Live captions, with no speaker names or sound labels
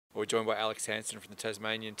We're joined by Alex Hansen from the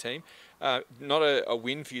Tasmanian team. Not a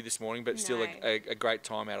win for you this morning, but still a great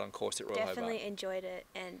time out on course at Royal Hobart. Definitely enjoyed it,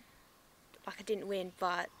 and like I didn't win,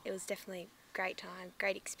 but it was definitely a great time,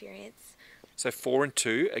 great experience. So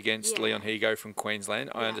 4-2 against Leon Higo from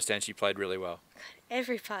Queensland. I understand she played really well.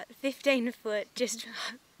 Every putt, 15 foot, just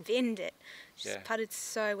binned it. She's Yeah. putted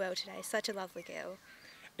so well today. Such a lovely girl.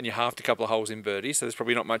 And you halved a couple of holes in birdie, so there's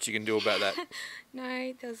probably not much you can do about that. No,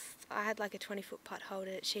 I had like a 20-foot putt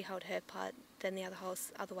holder. She held her putt, then the other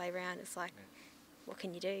hole's other way around. It's like, what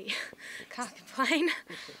can you do? Can't complain.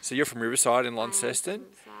 So you're from Riverside in I am Launceston.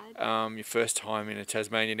 from Riverside. Your first time in a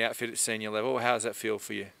Tasmanian outfit at senior level. How does that feel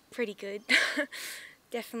for you? Pretty good.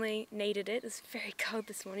 Definitely needed it. It was very cold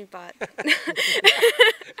this morning, but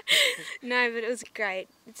no, but it was great.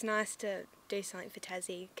 It's nice to do something for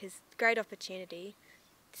Tassie because great opportunity,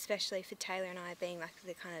 especially for Taylor and I being like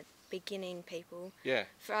the kind of beginning people. Yeah.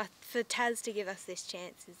 For Taz to give us this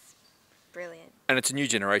chance is brilliant. And it's a new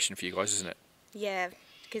generation for you guys, isn't it? Yeah,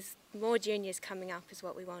 because more juniors coming up is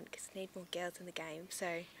what we want because we need more girls in the game.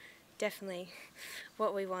 So definitely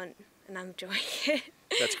what we want, and I'm enjoying it.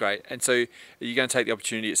 That's great. And so are you going to take the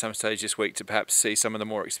opportunity at some stage this week to perhaps see some of the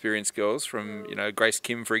more experienced girls from, Grace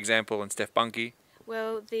Kim, for example, and Steph Bunky?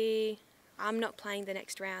 Well, I'm not playing the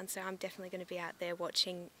next round, so I'm definitely going to be out there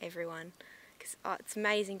watching everyone because it's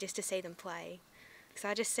amazing just to see them play. Because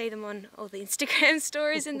I just see them on all the Instagram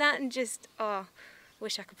stories and that, and just,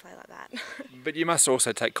 wish I could play like that. But you must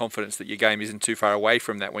also take confidence that your game isn't too far away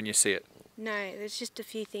from that when you see it. No, there's just a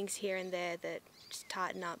few things here and there that just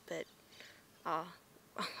tighten up, but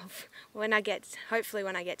hopefully when I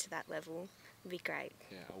get to that level, it'll be great.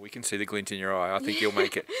 Yeah, we can see the glint in your eye. I think you'll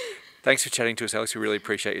make it. Thanks for chatting to us, Alex. We really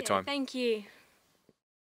appreciate your time. Thank you.